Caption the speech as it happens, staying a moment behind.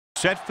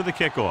set for the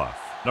kickoff.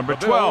 Number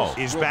 12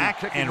 is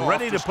back and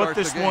ready to put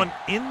this one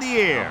in the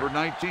air. Number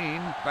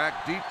 19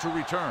 back deep to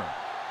return.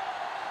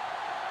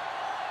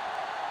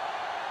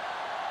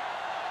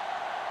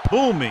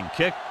 Booming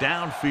kick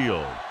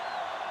downfield.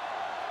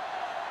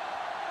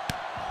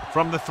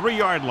 From the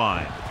 3-yard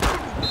line.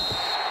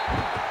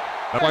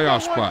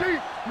 Playoff spot.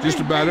 Just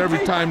about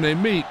every time they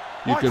meet,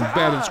 you can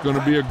bet it's going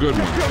to be a good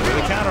one.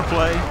 With a counter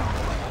play.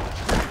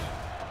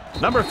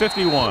 Number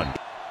 51.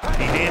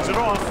 He hands it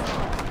off.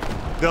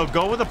 They'll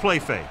go with a play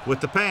fake with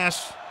the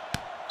pass.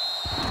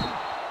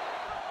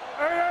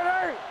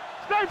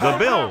 The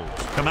Bills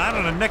come out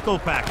in a nickel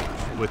package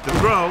with the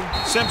throw.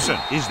 Simpson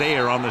is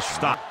there on the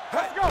stop.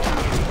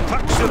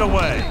 Tucks it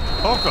away.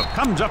 Holcomb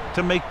comes up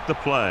to make the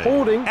play.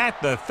 Holding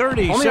at the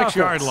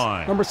 36-yard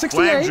line. Number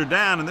 68. Flags are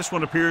down, and this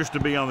one appears to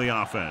be on the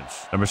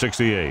offense. Number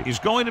 68 is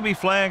going to be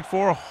flagged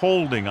for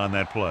holding on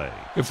that play.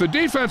 If the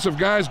defensive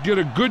guys get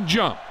a good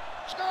jump.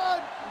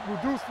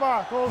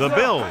 The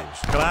Bills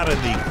come out in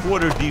the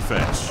quarter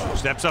defense.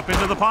 Steps up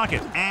into the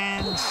pocket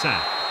and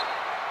sack.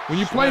 When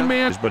you play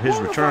man, but his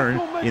return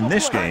in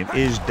this game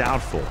is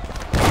doubtful.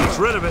 Gets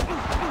rid of it.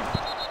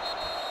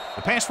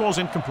 The pass falls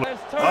incomplete.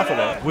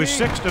 Buffalo with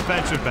 6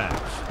 defensive backs.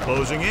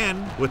 Closing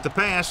in with the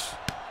pass.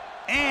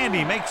 And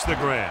he makes the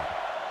grab.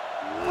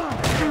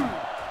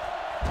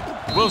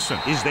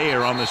 Wilson is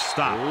there on the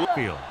stop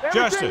field.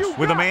 Justice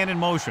with a man in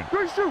motion.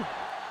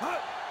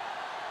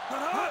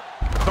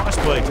 Cross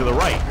play to the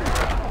right.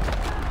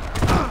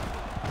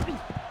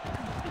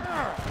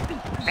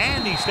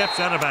 And he steps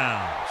out of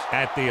bounds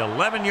at the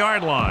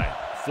 11-yard line.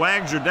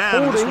 Flags are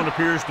down, and this one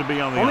appears to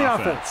be on the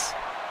offense.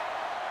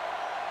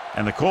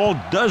 And the call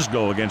does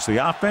go against the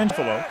offense.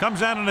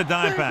 Comes out in a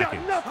dime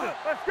package. Let's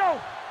go.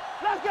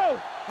 Let's go.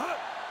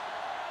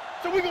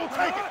 So we're going to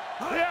take it.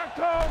 Here it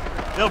comes.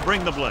 They'll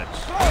bring the blitz.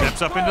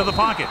 Steps up into the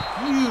pocket.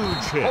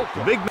 Huge hit.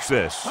 The big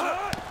assist.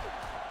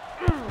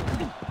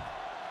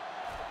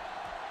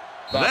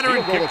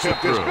 Veteran kicks it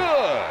through.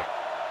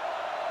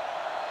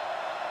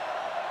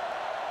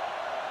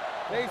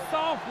 They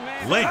soft,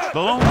 man. Lynch, the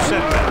lone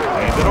setback.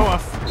 Hand it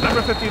off.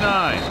 Number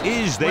 59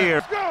 is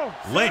there.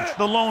 Lynch,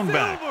 the lone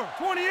back.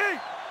 28.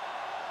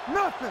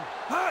 Nothing.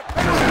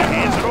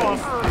 Hands it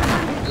off.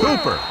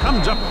 Cooper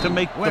comes up to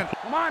make the play.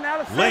 Come on,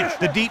 Alex. Lynch,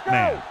 the deep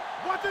man.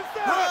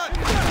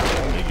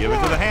 They give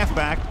it to the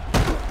halfback.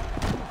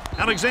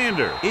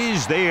 Alexander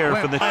is there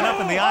for the line up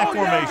in the I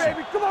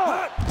formation. Come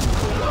on.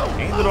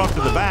 Hand it off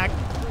to the back.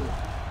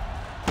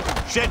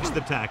 Sheds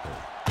the tackle.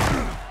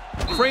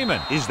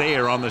 Freeman is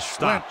there on the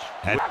stop.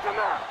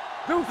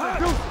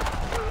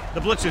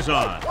 The blitz is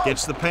on.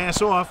 Gets the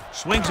pass off.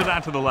 Swings it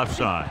out to the left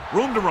side.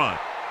 Room to run.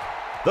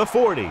 The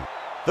 40.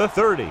 The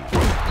 30.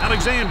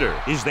 Alexander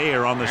is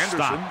there on the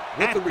stop.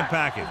 At the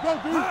package.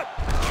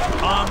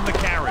 On the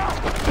carry.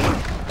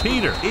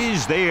 Peter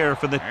is there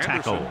for the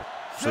tackle.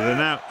 So they're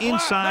now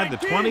inside the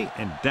 20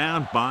 and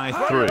down by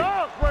 3.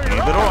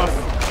 Hand it off.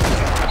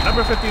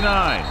 Number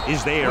 59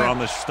 is there on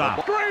the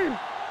stop. Go,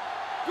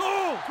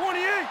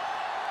 28.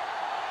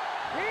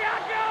 Here I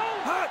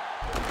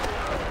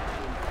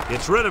go.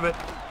 Gets rid of it.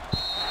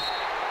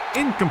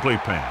 Incomplete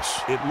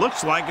pass. It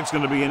looks like it's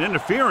going to be an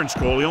interference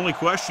call. The only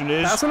question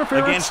is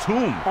against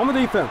whom? On the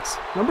defense.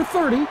 Number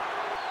 30. 19.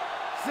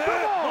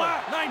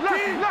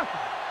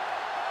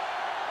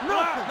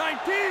 Nothing.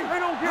 19. They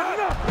don't get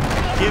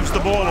nothing. Gives the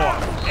ball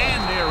off.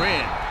 And they're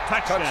in.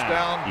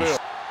 Touchdown, Bill.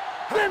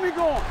 Let me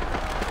go.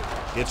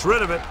 Gets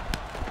rid of it.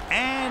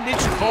 And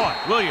it's caught.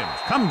 Williams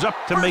comes up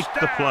to make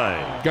the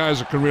play. guys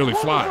that can really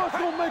fly.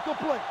 Gonna make a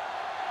play.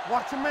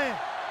 Watch a man.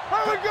 Here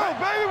we go,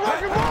 baby.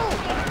 Rock and roll.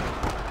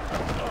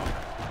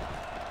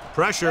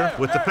 Pressure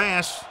with the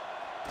pass.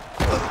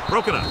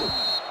 Broken up.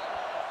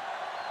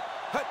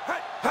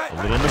 A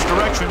little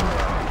misdirection.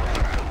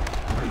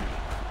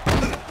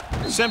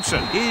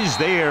 Simpson is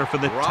there for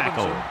the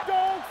tackle.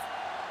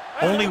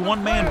 Only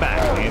one man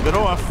back. Hand it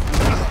off.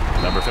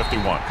 Number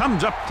 51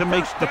 comes up to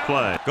make the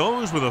play.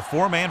 Goes with a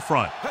 4-man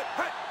front.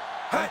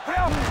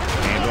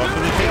 Hand off to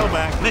the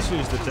tailback.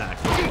 Misses the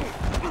tackle.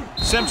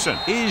 Simpson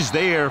is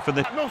there for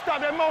the No, stop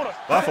that motor.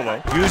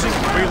 Buffalo using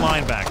 3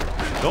 linebackers.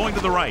 Going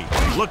to the right.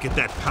 Look at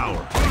that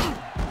power.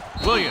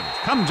 Williams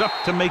comes up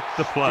to make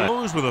the play.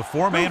 Goes with a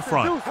 4-man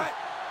front.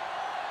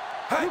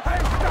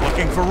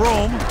 Looking for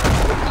room.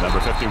 Number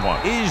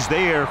 51 is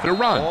there for the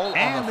run.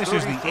 And this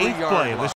is the 8th play of this